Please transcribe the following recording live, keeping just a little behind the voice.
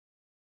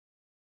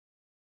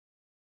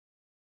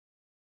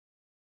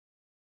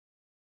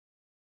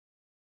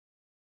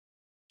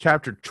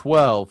chapter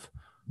 12,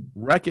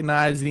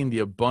 recognizing the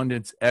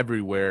abundance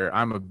everywhere.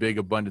 I'm a big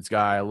abundance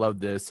guy. I love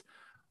this.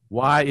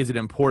 Why is it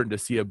important to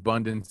see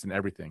abundance in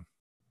everything?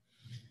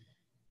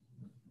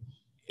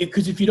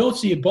 Because if you don't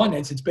see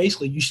abundance, it's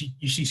basically you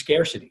see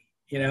scarcity.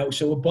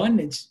 So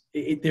abundance,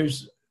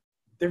 there's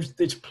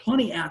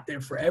plenty out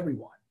there for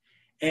everyone.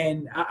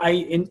 And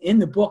in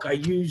the book, I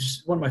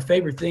use one of my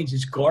favorite things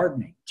is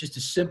gardening, just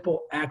a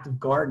simple act of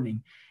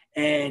gardening.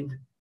 And,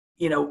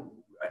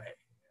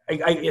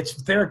 it's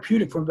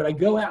therapeutic for me, but I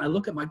go out and I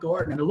look at my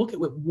garden and I look at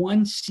what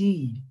one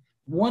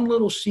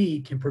little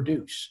seed can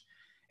produce.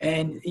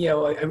 And,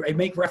 I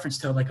make reference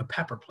to like a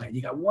pepper plant.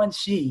 You got one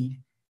seed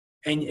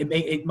and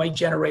it might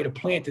generate a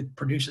plant that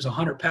produces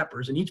 100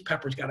 peppers, and each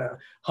pepper's got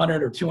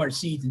 100 or 200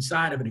 seeds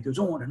inside of it. It goes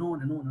on and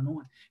on and on and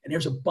on. And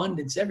there's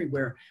abundance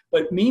everywhere.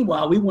 But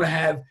meanwhile, we want to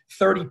have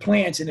 30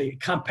 plants in a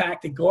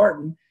compacted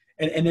garden,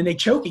 and then they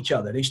choke each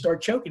other. They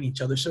start choking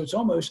each other. So it's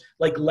almost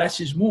like less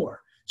is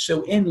more.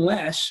 So in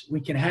less, we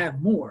can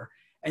have more.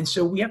 And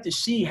so we have to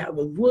see how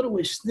the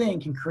littlest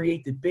thing can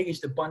create the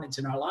biggest abundance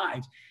in our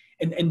lives.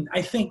 And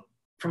I think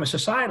from a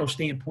societal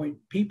standpoint,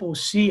 people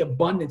see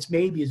abundance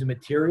maybe as a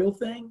material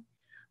thing.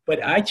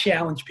 But I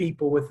challenge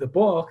people with the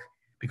book,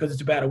 because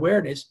it's about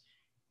awareness.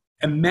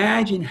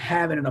 Imagine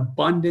having an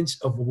abundance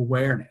of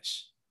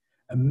awareness.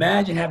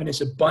 Imagine having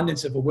this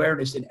abundance of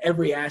awareness in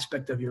every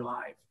aspect of your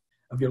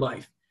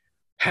life.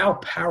 How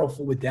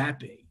powerful would that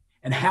be?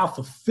 And how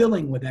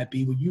fulfilling would that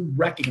be when you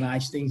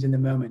recognize things in the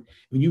moment,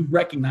 when you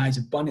recognize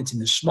abundance in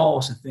the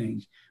smallest of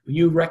things, when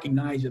you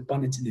recognize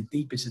abundance in the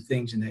deepest of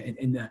things,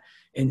 in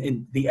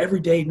the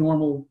everyday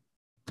normal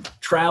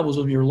travels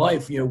of your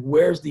life.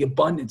 Where's the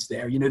abundance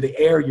there? The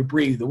air you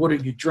breathe, the water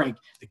you drink,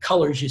 the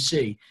colors you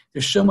see.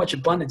 There's so much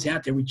abundance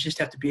out there. We just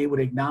have to be able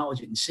to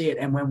acknowledge it and see it.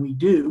 And when we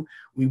do,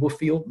 we will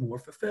feel more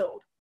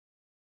fulfilled.